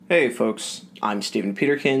Hey folks, I'm Meghan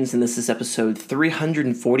Peterkins, and this is episode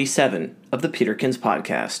 347 of the Peterkins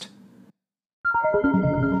Podcast.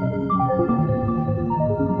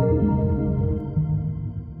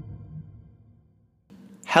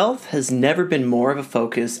 Health has never been more of a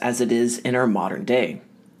focus as it is in our modern day.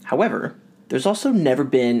 However, there's also never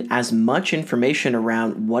been as much information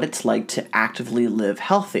around what it's like to actively live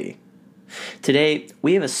healthy. Today,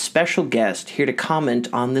 we have a special guest here to comment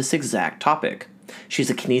on this exact topic. She's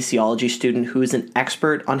a kinesiology student who is an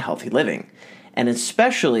expert on healthy living, and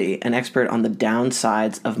especially an expert on the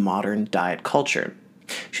downsides of modern diet culture.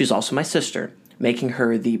 She's also my sister, making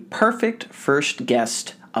her the perfect first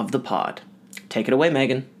guest of the pod. Take it away,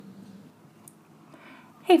 Megan.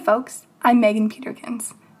 Hey folks, I'm Meghan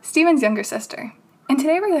Peterkins, Stephen's younger sister, and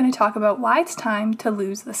today we're going to talk about why it's time to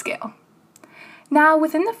lose the scale. Now,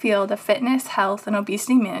 within the field of fitness, health, and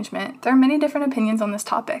obesity management, there are many different opinions on this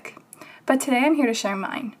topic. But today I'm here to share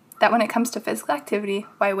mine, that when it comes to physical activity,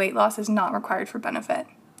 why weight loss is not required for benefit.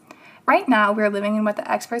 Right now, we are living in what the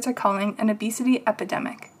experts are calling an obesity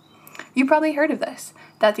epidemic. You probably heard of this,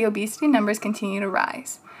 that the obesity numbers continue to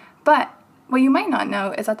rise. But what you might not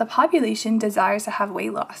know is that the population desires to have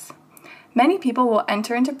weight loss. Many people will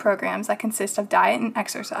enter into programs that consist of diet and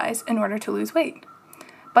exercise in order to lose weight.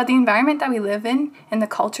 But the environment that we live in and the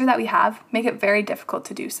culture that we have make it very difficult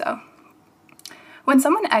to do so. When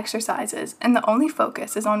someone exercises and the only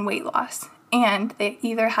focus is on weight loss, and they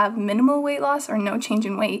either have minimal weight loss or no change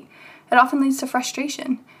in weight, it often leads to frustration,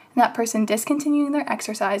 and that person discontinuing their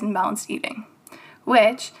exercise and balanced eating,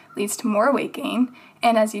 which leads to more weight gain,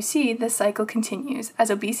 and as you see, this cycle continues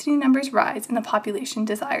as obesity numbers rise and the population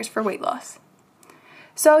desires for weight loss.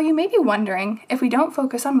 So you may be wondering, if we don't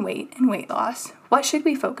focus on weight and weight loss, what should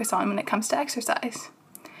we focus on when it comes to exercise?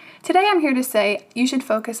 Today I'm here to say you should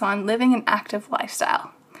focus on living an active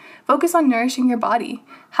lifestyle. Focus on nourishing your body,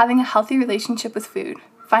 having a healthy relationship with food,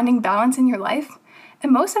 finding balance in your life,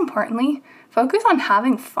 and most importantly, focus on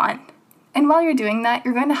having fun. And while you're doing that,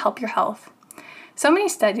 you're going to help your health. So many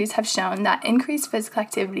studies have shown that increased physical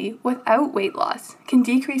activity without weight loss can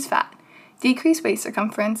decrease fat, decrease waist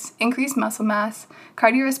circumference, increase muscle mass,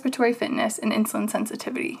 cardiorespiratory fitness, and insulin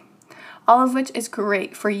sensitivity, all of which is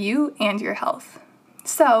great for you and your health.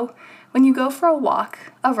 So, when you go for a walk,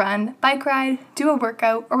 a run, bike ride, do a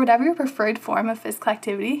workout, or whatever your preferred form of physical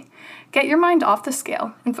activity, get your mind off the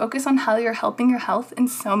scale and focus on how you're helping your health in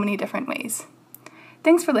so many different ways.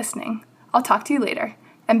 Thanks for listening. I'll talk to you later.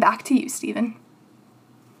 And back to you, Stephen.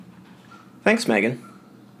 Thanks, Megan.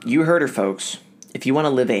 You heard her, folks. If you want to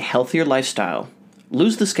live a healthier lifestyle,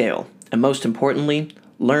 lose the scale, and most importantly,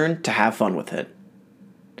 learn to have fun with it.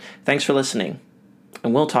 Thanks for listening,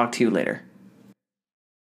 and we'll talk to you later.